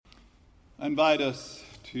I invite us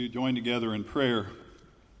to join together in prayer.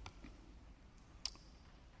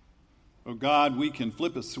 Oh God, we can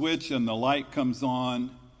flip a switch and the light comes on,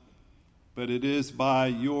 but it is by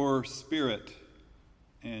your Spirit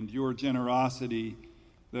and your generosity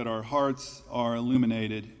that our hearts are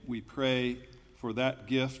illuminated. We pray for that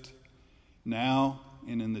gift now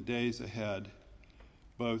and in the days ahead,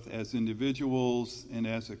 both as individuals and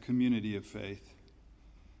as a community of faith,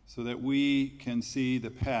 so that we can see the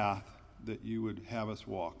path that you would have us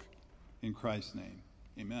walk. In Christ's name,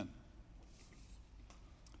 amen.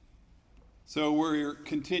 So we're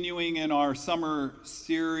continuing in our summer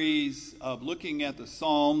series of looking at the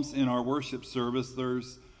Psalms in our worship service.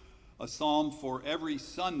 There's a psalm for every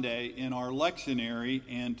Sunday in our lectionary,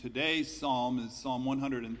 and today's psalm is Psalm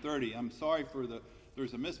 130. I'm sorry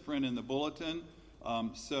there's a misprint in the bulletin.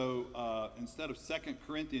 So instead of 2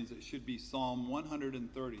 Corinthians, it should be Psalm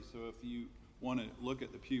 130. So if you want to look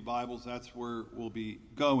at the Pew Bibles, that's where we'll be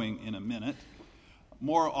going in a minute.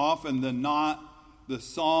 More often than not, the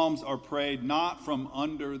Psalms are prayed not from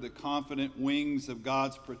under the confident wings of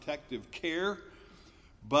God's protective care,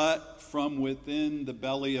 but from within the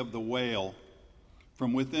belly of the whale,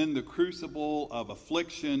 from within the crucible of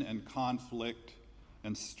affliction and conflict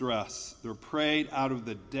and stress. They're prayed out of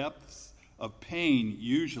the depths of pain,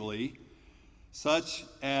 usually, such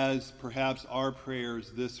as perhaps our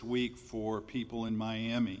prayers this week for people in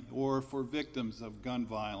Miami or for victims of gun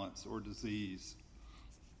violence or disease.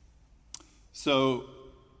 So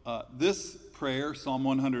this prayer, Psalm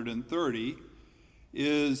 130,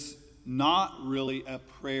 is not really a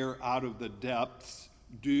prayer out of the depths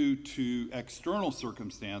due to external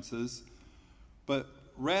circumstances, but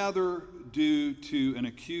rather due to an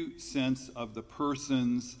acute sense of the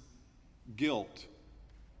person's guilt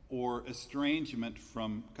or estrangement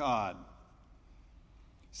from God.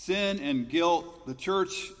 Sin and guilt, the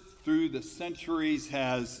church through the centuries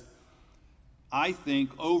has, I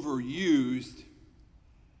think, overused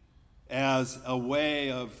as a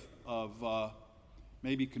way of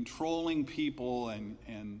maybe controlling people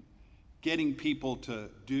and getting people to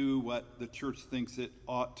do what the church thinks it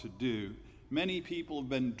ought to do. Many people have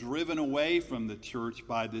been driven away from the church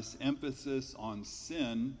by this emphasis on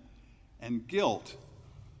sin and guilt.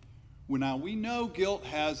 Now, we know guilt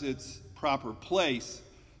has its proper place.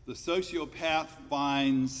 The sociopath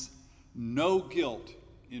finds no guilt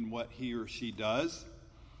in what he or she does,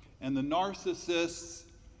 and the narcissist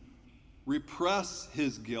repress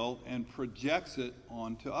his guilt and projects it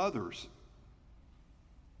onto others.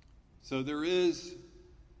 So there is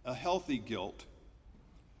a healthy guilt,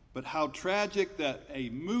 but how tragic that a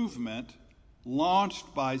movement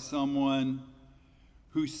launched by someone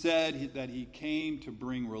who said that he came to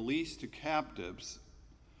bring release to captives,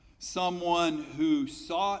 someone who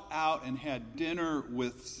sought out and had dinner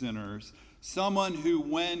with sinners, someone who,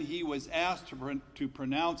 when he was asked to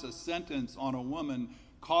pronounce a sentence on a woman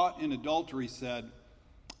caught in adultery, said,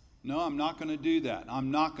 "No, I'm not going to do that.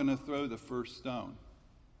 I'm not going to throw the first stone."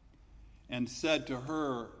 And said to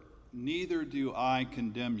her, "Neither do I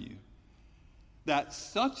condemn you." That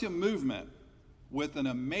such a movement with an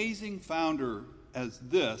amazing founder as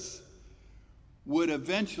this would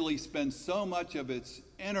eventually spend so much of its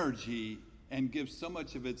energy and give so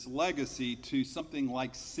much of its legacy to something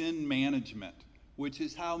like sin management, which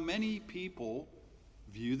is how many people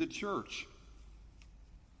view the church.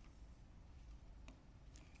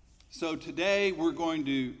 So today we're going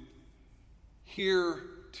to hear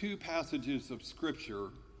two passages of Scripture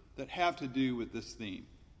that have to do with this theme.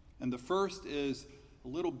 And the first is a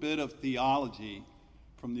little bit of theology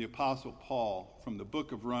from the Apostle Paul from the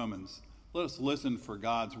book of Romans. Let us listen for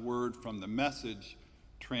God's word from the Message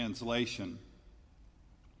translation.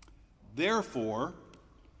 Therefore,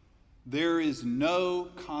 there is no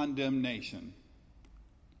condemnation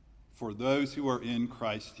for those who are in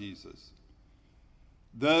Christ Jesus.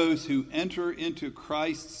 Those who enter into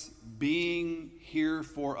Christ's being here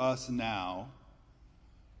for us now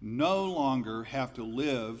no longer have to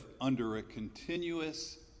live under a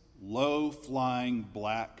continuous, low-flying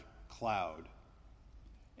black cloud.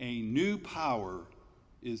 A new power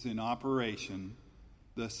is in operation,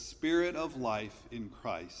 the Spirit of life in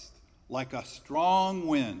Christ, like a strong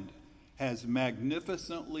wind, has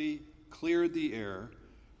magnificently cleared the air,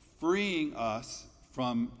 freeing us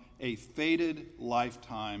from a fated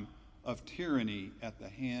lifetime of tyranny at the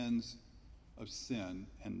hands of sin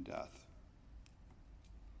and death.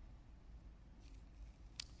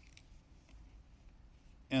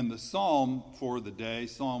 And the psalm for the day,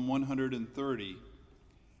 Psalm 130,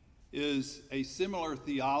 is a similar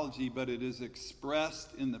theology, but it is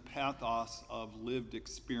expressed in the pathos of lived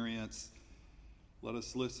experience Let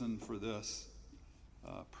us listen for this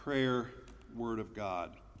prayer word of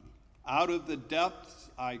God. Out of the depths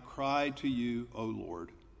I cry to you, O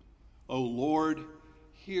Lord. O Lord,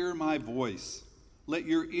 hear my voice. Let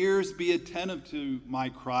your ears be attentive to my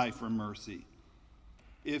cry for mercy.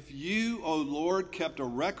 If you, O Lord, kept a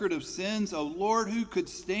record of sins, O Lord, who could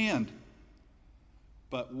stand?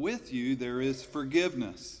 But with you there is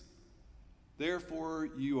forgiveness. Therefore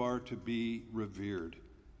you are to be revered.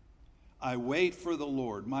 I wait for the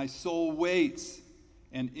Lord. My soul waits,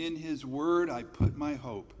 and in his word I put my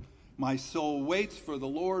hope. My soul waits for the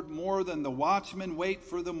Lord more than the watchmen wait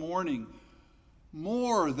for the morning.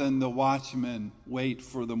 More than the watchmen wait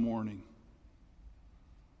for the morning.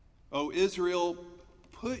 O Israel,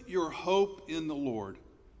 put your hope in the Lord,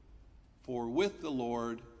 for with the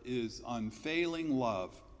Lord is unfailing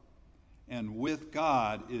love, and with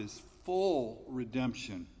God is full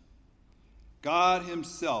redemption. God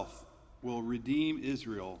himself will redeem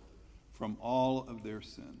Israel from all of their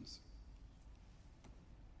sins.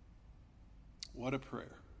 What a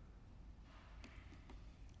prayer.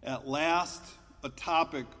 At last, a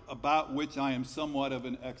topic about which I am somewhat of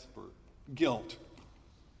an expert: guilt.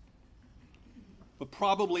 But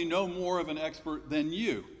probably no more of an expert than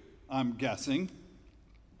you, I'm guessing.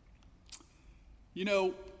 You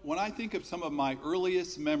know, when I think of some of my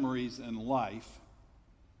earliest memories in life,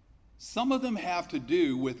 some of them have to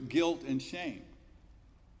do with guilt and shame.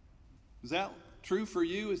 Is that true for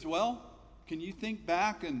you as well? Can you think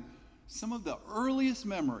back, and some of the earliest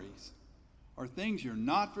memories are things you're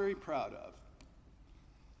not very proud of?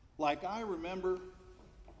 Like, I remember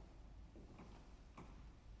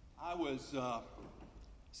I was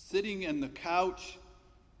sitting in the couch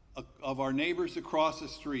of our neighbors across the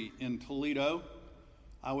street in Toledo.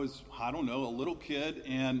 I was, a little kid,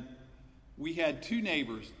 and we had two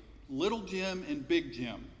neighbors, Little Jim and Big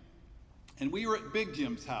Jim. And we were at Big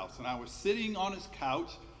Jim's house, and I was sitting on his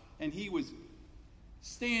couch, and he was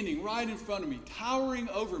standing right in front of me, towering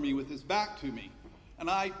over me with his back to me. And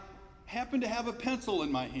I happened to have a pencil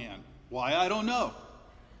in my hand. Why, I don't know.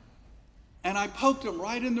 And I poked him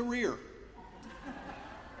right in the rear.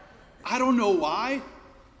 I don't know why.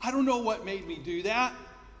 I don't know what made me do that.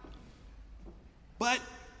 But,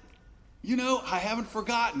 I haven't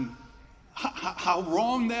forgotten how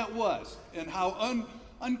wrong that was and how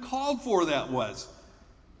uncalled for that was.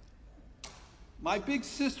 My big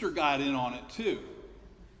sister got in on it too.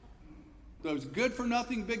 Those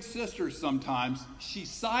good-for-nothing big sisters sometimes. She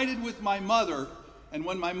sided with my mother, and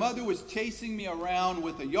when my mother was chasing me around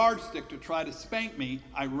with a yardstick to try to spank me,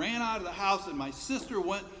 I ran out of the house, and my sister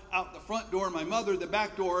went out the front door, my mother the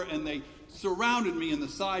back door, and they surrounded me in the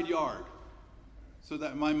side yard so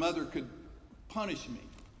that my mother could punish me.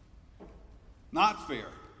 Not fair.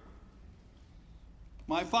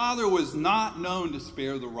 My father was not known to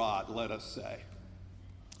spare the rod, let us say.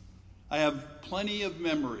 I have plenty of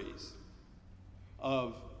memories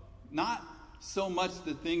of not so much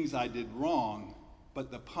the things I did wrong,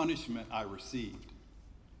 but the punishment I received.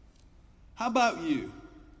 How about you?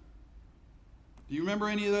 Do you remember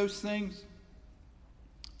any of those things?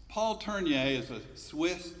 Paul Tournier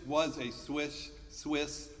was a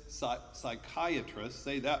Swiss psychiatrist,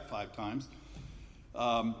 say that 5 times,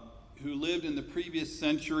 who lived in the previous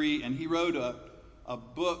century, and he wrote a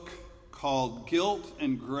book called Guilt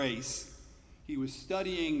and Grace. He was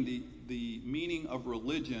studying the meaning of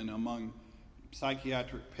religion among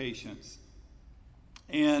psychiatric patients.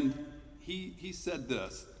 And he said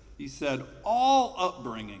this. He said, all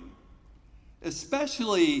upbringing,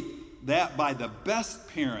 especially that by the best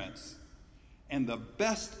parents and the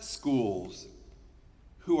best schools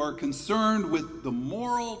who are concerned with the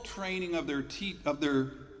moral training of their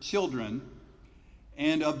children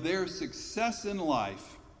and of their success in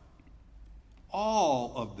life,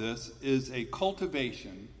 all of this is a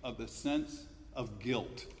cultivation of the sense of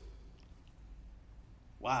guilt.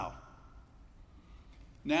 Wow.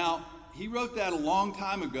 Now, he wrote that a long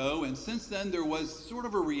time ago, and since then there was sort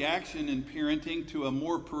of a reaction in parenting to a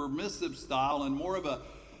more permissive style and more of a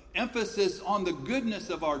emphasis on the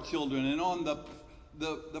goodness of our children and on the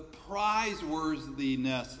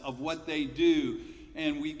prizeworthiness of what they do.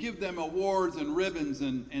 And we give them awards and ribbons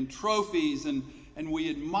and trophies, and we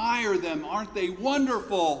admire them. Aren't they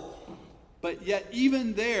wonderful? But yet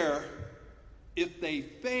even there, if they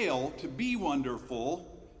fail to be wonderful,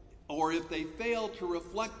 or if they fail to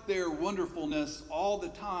reflect their wonderfulness all the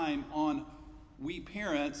time on we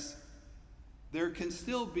parents, there can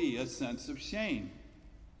still be a sense of shame.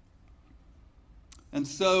 And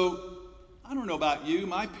so, I don't know about you,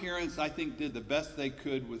 my parents, I think, did the best they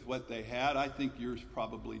could with what they had. I think yours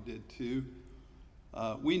probably did too.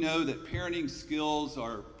 We know that parenting skills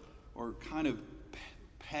are kind of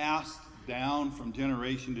passed down from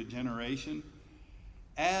generation to generation,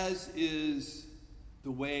 as is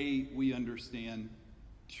the way we understand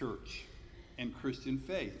church and Christian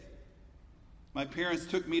faith. My parents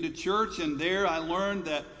took me to church, and there I learned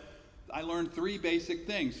three basic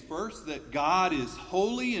things. First, that God is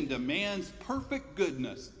holy and demands perfect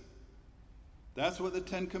goodness. That's what the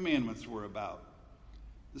Ten Commandments were about.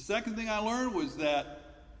 The second thing I learned was that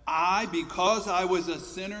because I was a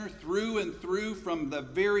sinner through and through from the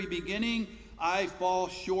very beginning, I fall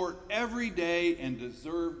short every day and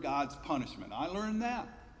deserve God's punishment. I learned that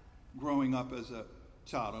growing up as a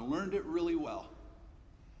child. I learned it really well.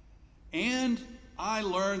 And I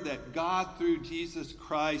learned that God, through Jesus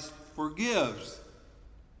Christ, forgives.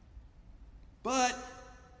 But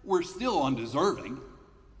we're still undeserving.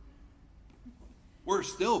 We're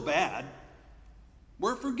still bad.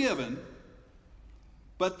 We're forgiven.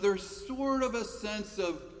 But there's sort of a sense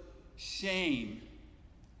of shame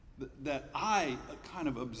that I kind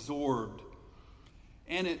of absorbed.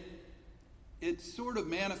 And it sort of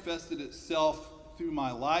manifested itself through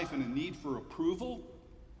my life in a need for approval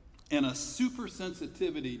and a super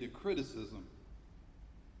sensitivity to criticism.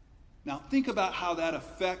 Now think about how that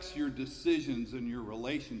affects your decisions and your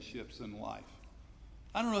relationships in life.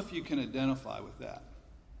 I don't know if you can identify with that.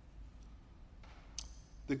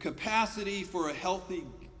 The capacity for a healthy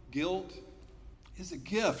guilt is a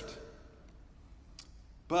gift.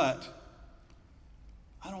 But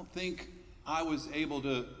I don't think I was able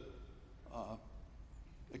to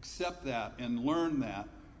accept that and learn that,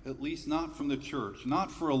 at least not from the church, not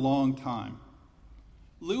for a long time.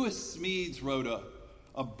 Lewis Smedes wrote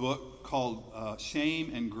a book called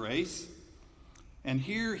Shame and Grace. And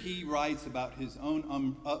here he writes about his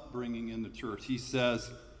own upbringing in the church. He says,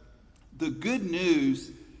 "The good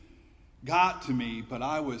news got to me, but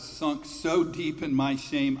I was sunk so deep in my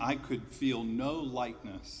shame I could feel no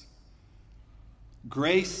lightness.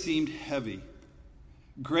 Grace seemed heavy.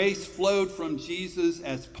 Grace flowed from Jesus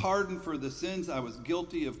as pardon for the sins I was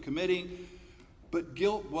guilty of committing, but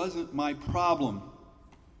guilt wasn't my problem.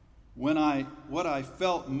 What I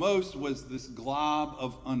felt most was this glob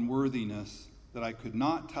of unworthiness that I could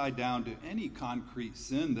not tie down to any concrete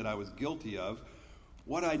sin that I was guilty of.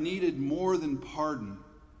 What I needed more than pardon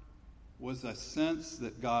was a sense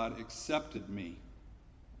that God accepted me,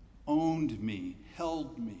 owned me,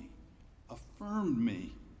 held me, affirmed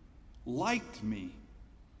me, liked me,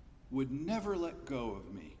 would never let go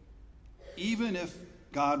of me, even if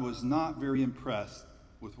God was not very impressed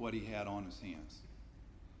with what he had on his hands."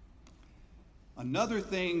 Another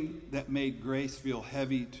thing that made grace feel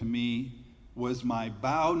heavy to me was my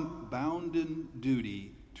bounden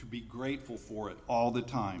duty to be grateful for it all the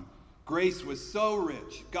time. Grace was so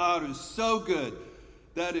rich, God was so good,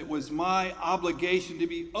 that it was my obligation to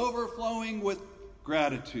be overflowing with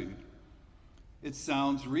gratitude. It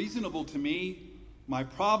sounds reasonable to me. My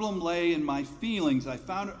problem lay in my feelings. I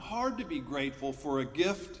found it hard to be grateful for a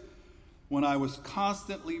gift when I was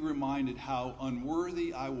constantly reminded how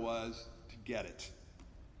unworthy I was to get it.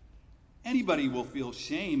 Anybody will feel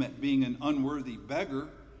shame at being an unworthy beggar,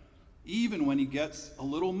 even when he gets a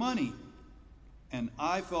little money. And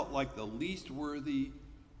I felt like the least worthy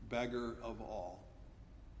beggar of all.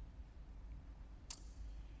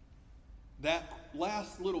 That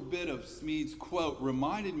last little bit of Smedes' quote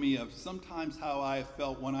reminded me of sometimes how I have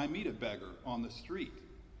felt when I meet a beggar on the street.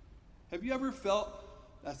 Have you ever felt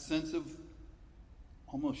that sense of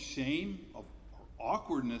almost shame, or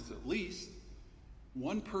awkwardness at least?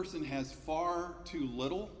 One person has far too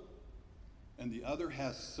little, and the other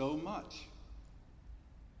has so much.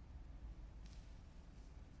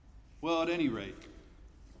 Well, at any rate,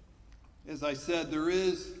 as I said, there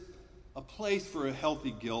is a place for a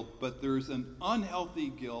healthy guilt, but there's an unhealthy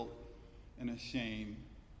guilt and a shame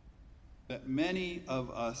that many of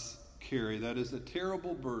us carry. That is a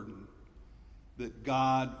terrible burden that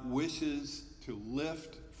God wishes to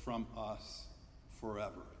lift from us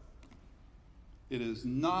forever. It is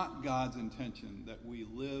not God's intention that we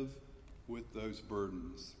live with those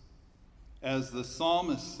burdens. As the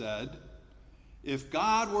psalmist said, if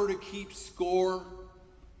God were to keep score,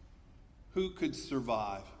 who could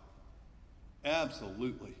survive?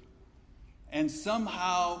 Absolutely. And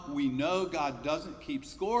somehow we know God doesn't keep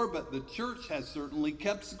score, but the church has certainly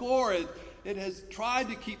kept score. It has tried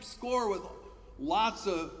to keep score with lots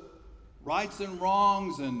of rights and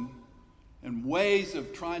wrongs and ways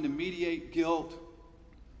of trying to mediate guilt.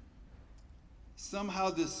 Somehow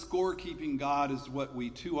this scorekeeping God is what we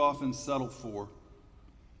too often settle for.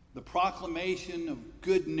 The proclamation of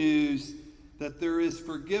good news that there is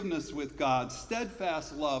forgiveness with God,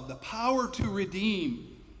 steadfast love, the power to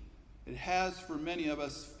redeem, it has for many of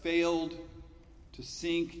us failed to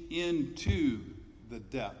sink into the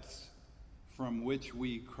depths from which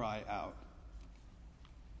we cry out.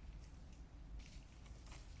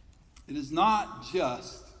 It is not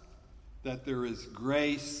just that there is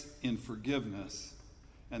grace in forgiveness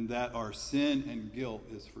and that our sin and guilt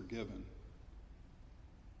is forgiven.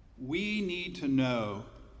 We need to know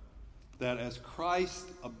that as Christ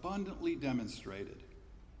abundantly demonstrated,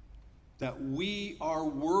 that we are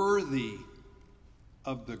worthy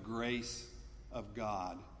of the grace of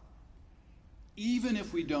God, even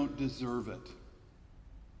if we don't deserve it.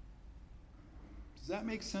 Does that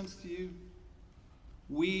make sense to you?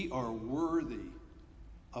 We are worthy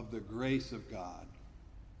of the grace of God,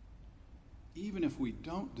 even if we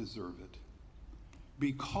don't deserve it,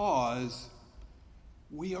 because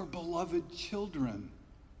we are beloved children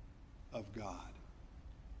of God.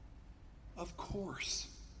 Of course.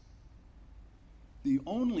 The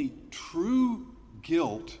only true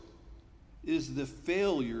guilt is the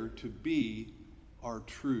failure to be our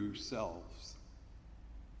true selves.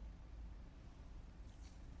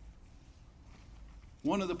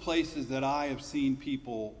 One of the places that I have seen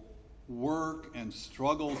people work and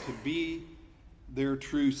struggle to be their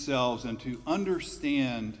true selves and to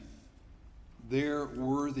understand their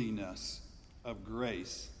worthiness of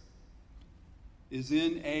grace is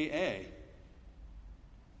in AA.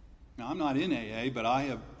 Now, I'm not in AA, but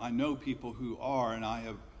I know people who are, and I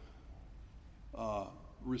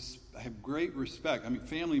have great respect. I mean,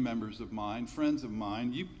 family members of mine, friends of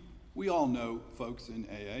mine. We all know folks in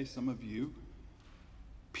AA. Some of you,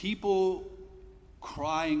 people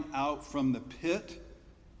crying out from the pit,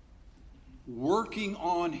 working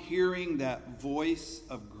on hearing that voice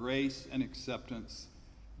of grace and acceptance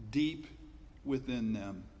deep within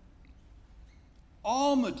them.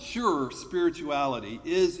 All mature spirituality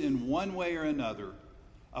is, in one way or another,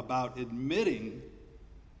 about admitting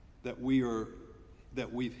that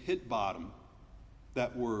we've hit bottom,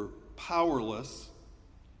 that we're powerless,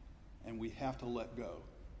 and we have to let go.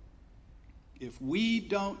 If we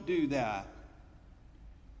don't do that,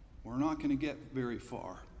 we're not going to get very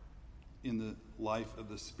far in the life of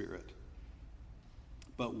the Spirit.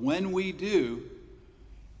 But when we do,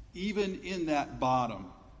 even in that bottom,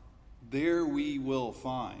 there we will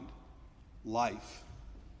find life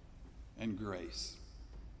and grace.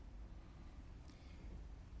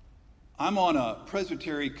 I'm on a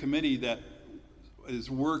presbytery committee that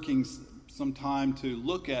is working some time to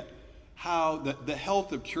look at how the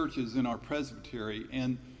health of churches in our presbytery,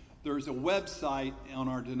 and there's a website on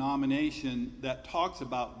our denomination that talks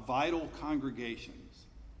about vital congregations.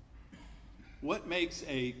 What makes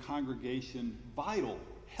a congregation vital,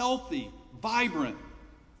 healthy, vibrant,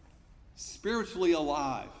 spiritually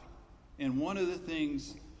alive? And one of the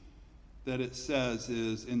things that it says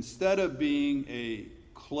is, instead of being a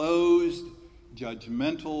closed,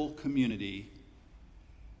 judgmental community,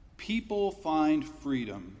 people find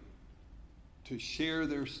freedom to share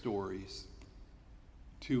their stories,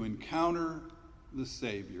 to encounter the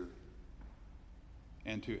Savior,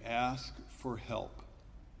 and to ask for help.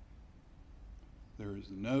 There is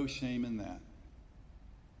no shame in that.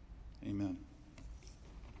 Amen.